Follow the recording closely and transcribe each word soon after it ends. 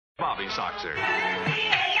Bobby Soxer.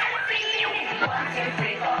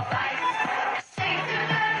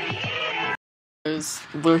 Is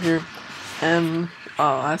Blue here, and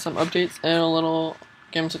I have some updates and a little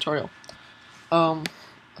game tutorial.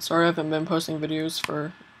 Sorry I haven't been posting videos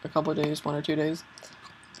for a couple of days, 1 or 2 days.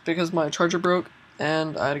 It's because my charger broke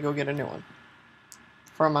and I had to go get a new one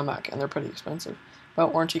from my Mac, and they're pretty expensive,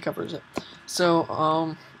 but warranty covers it. So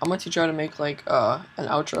I'm gonna teach you how to make like an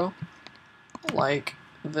outro, like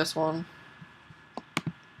this one.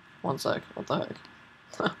 One sec, what the heck?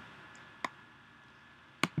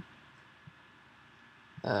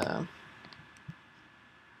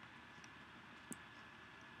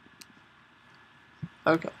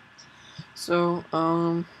 Okay, so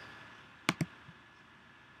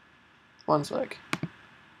one sec.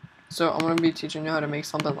 So I'm gonna be teaching you how to make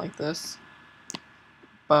something like this,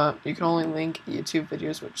 but you can only link YouTube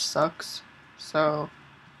videos, which sucks. So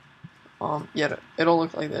yeah, it'll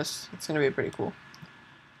look like this. It's gonna be pretty cool.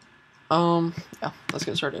 Yeah, let's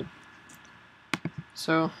get started.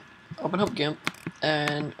 So open up GIMP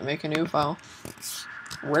and make a new file.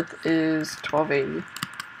 Width is 1280,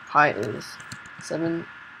 height is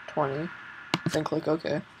 720, then click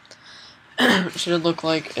OK. It should look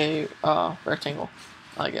like a rectangle,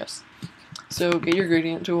 I guess. So get your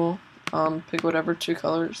gradient tool, pick whatever 2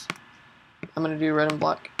 colors. I'm gonna do red and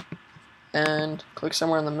black, and click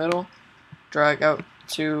somewhere in the middle, drag out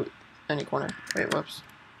to any corner. Wait, whoops.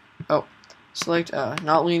 Oh, select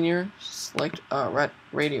not linear, select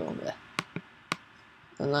radial, bleh.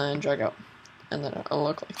 And then drag out, and then it'll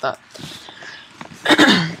look like that.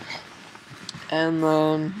 And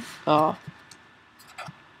then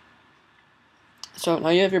so now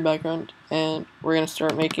you have your background, and we're gonna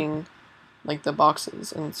start making like the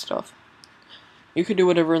boxes and stuff. You could do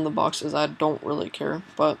whatever in the boxes, I don't really care,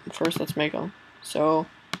 but first let's make them. So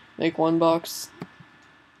make one box,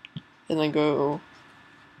 and then go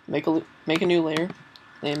make a new layer,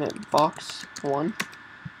 name it box 1,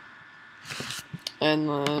 and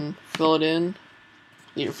then fill it in.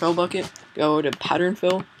 Get your fill bucket, go to pattern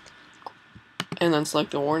fill, and then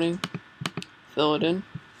select the warning, fill it in,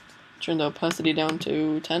 turn the opacity down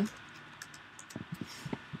to 10.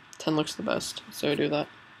 10 looks the best, so do that.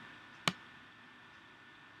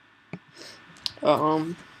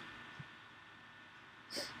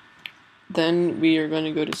 Then we are going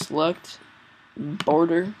to go to select,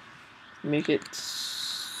 border, make it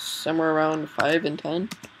somewhere around 5 and 10.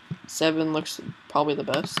 7 looks probably the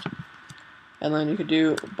best. And then you could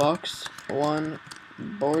do box 1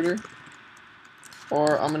 border,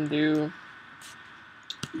 or I'm going to do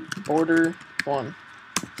border 1.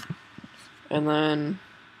 And then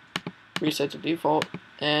reset to default,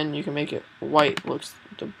 and you can make it white, looks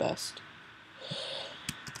the best.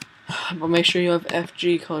 But make sure you have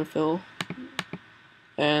FG color fill,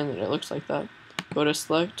 and it looks like that. Go to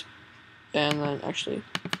select, and then actually,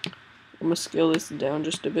 I'm gonna scale this down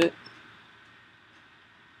just a bit.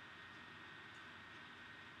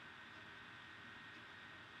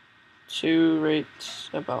 To right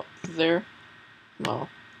about there. No,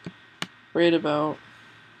 right about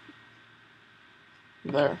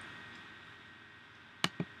there.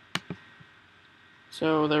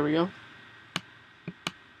 So there we go.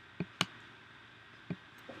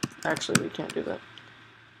 Actually, we can't do that.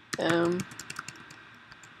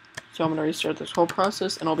 So I'm gonna restart this whole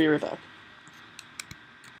process, and I'll be right back.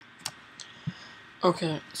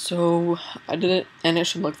 Okay, so I did it, and it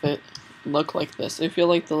should look like this. If you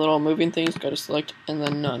like the little moving things, go to select and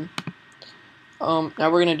then none. Now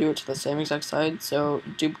we're gonna do it to the same exact side. So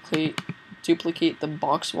duplicate the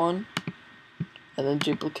box 1, and then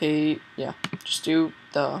duplicate. Yeah, just do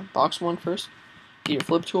the box 1 first. Get your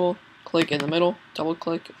flip tool, click in the middle, double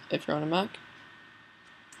click if you're on a Mac.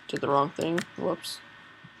 Did the wrong thing. Whoops.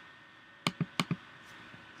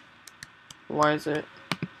 Why is it?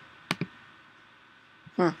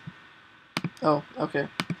 Oh, okay.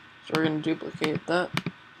 So we're going to duplicate that.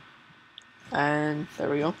 And there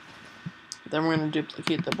we go. Then we're going to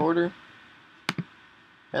duplicate the border.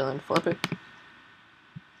 And then flip it.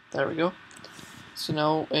 There we go. So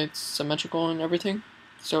now it's symmetrical and everything.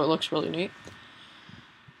 So it looks really neat.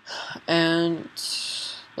 And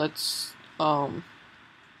let's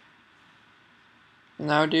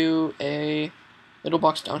now do a little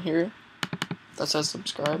box down here that says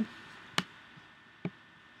subscribe.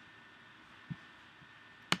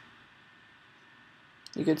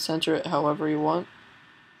 You could center it however you want.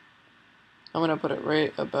 I'm gonna put it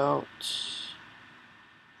right about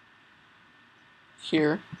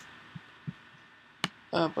here,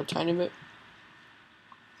 up a tiny bit,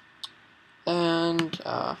 and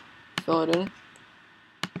fill it in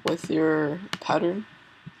with your pattern.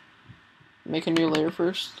 make a new layer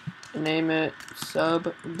first, name it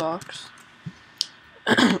sub box,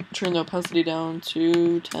 turn the opacity down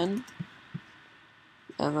to 10,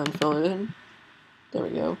 and then fill it in. There we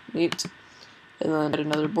go, neat. And then add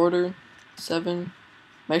another border, 7.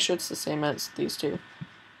 Make sure it's the same as these two.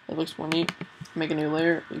 It looks more neat. Make a new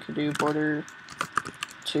layer. You could do border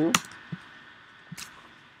 2.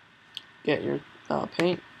 Get your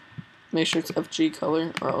paint. Make sure it's FG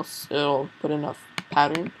color, or else it'll put enough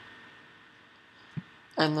pattern.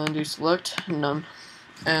 And then do select, none.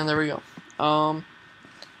 And there we go.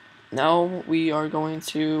 Now we are going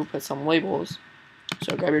to put some labels.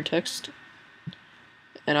 So grab your text,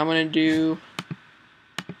 and I'm gonna do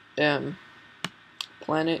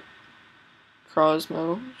planet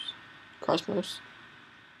Cosmos.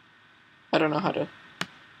 I don't know how to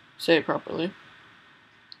say it properly.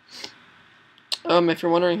 If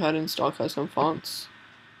you're wondering how to install custom fonts,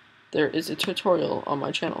 there is a tutorial on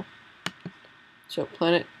my channel. So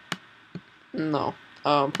planet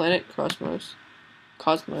Cosmos.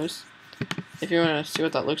 If you want to see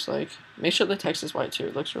what that looks like, make sure the text is white too.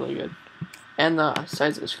 It looks really good, and the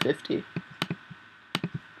size is 50.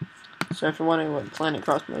 So if you're wondering what Planet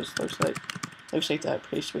Cosmos looks like that,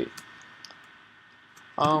 pretty sweet.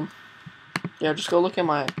 Yeah, just go look at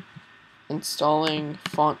my installing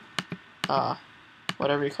font,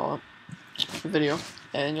 whatever you call it, video,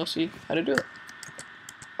 and you'll see how to do it.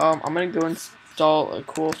 I'm gonna go install a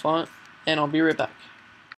cool font, and I'll be right back.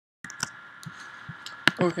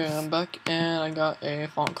 Okay, I'm back, and I got a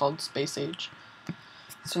font called Space Age.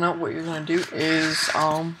 So now what you're gonna do is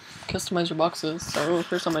customize your boxes. So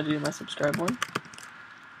first I'm gonna do my subscribe one,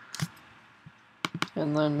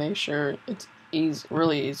 and then make sure it's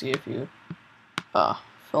really easy if you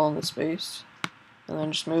fill in the space, and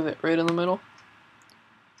then just move it right in the middle.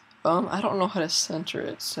 I don't know how to center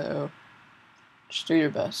it, so just do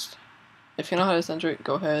your best. If you know how to center it,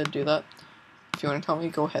 go ahead and do that. If you want to tell me,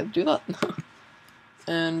 go ahead and do that.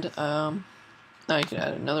 And now you can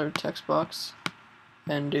add another text box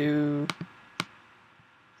and do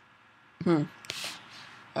you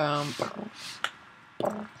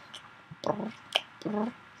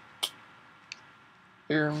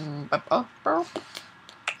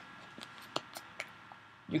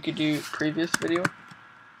could do previous video.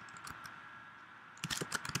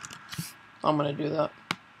 I'm gonna do that.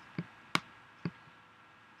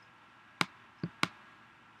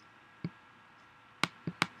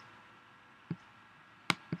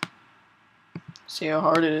 See how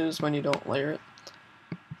hard it is when you don't layer it.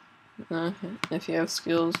 If you have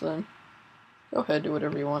skills, then go ahead, do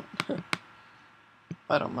whatever you want.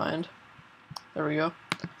 I don't mind. There we go.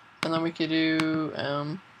 And then we could do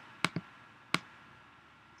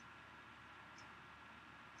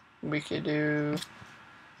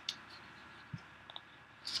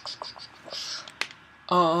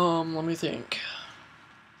let me think.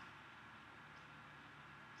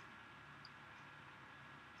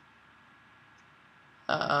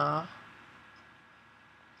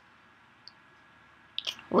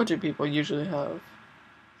 What do people usually have?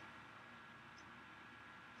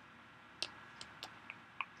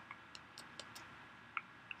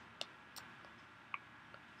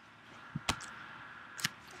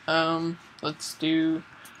 Let's do.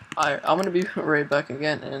 I'm gonna be right back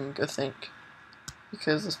again and go think,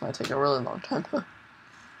 because this might take a really long time.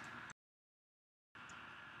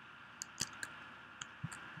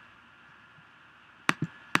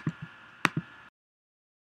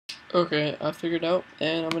 Okay, I figured out,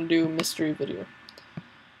 and I'm gonna do mystery video.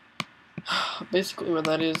 Basically what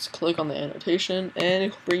that is, click on the annotation, and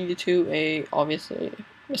it'll bring you to a, obviously,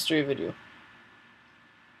 mystery video.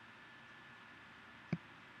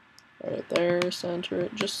 Right there, center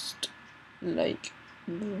it, just like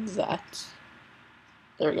that.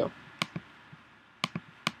 There we go.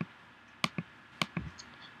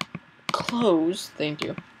 Close, thank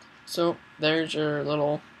you. So, there's your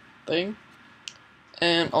little thing.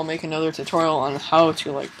 And I'll make another tutorial on how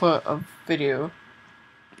to like put a video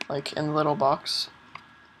like in the little box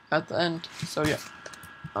at the end. So yeah,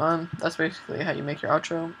 that's basically how you make your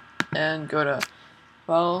outro. And go to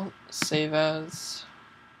File, Save As,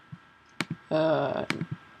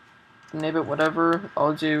 name it whatever.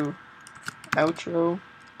 I'll do outro.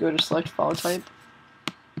 Go to Select File Type.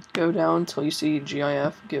 Go down till you see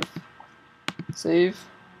GIF, GIF, save,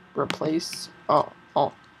 replace,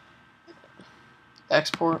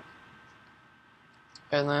 export,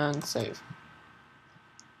 and then save.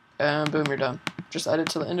 And boom, you're done. Just add it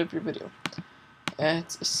to the end of your video. And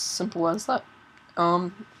it's as simple as that.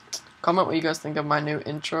 Comment what you guys think of my new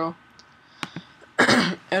intro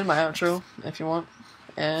and my outro if you want.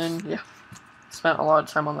 And yeah, spent a lot of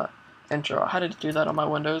time on that. intro. I had to do that on my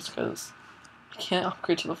Windows because I can't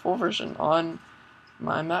upgrade to the full version on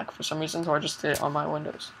my Mac for some reason, so I just did it on my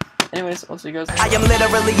Windows. Anyways, I'll see you guys later. I am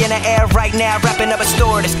literally in the air right now, wrapping up a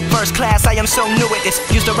stewardess. First class, I am so new at this.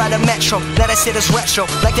 Used to ride a metro, let us hit us retro.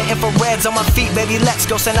 Like the infrareds on my feet, baby, let's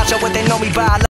go. Sinatra, what they know me by.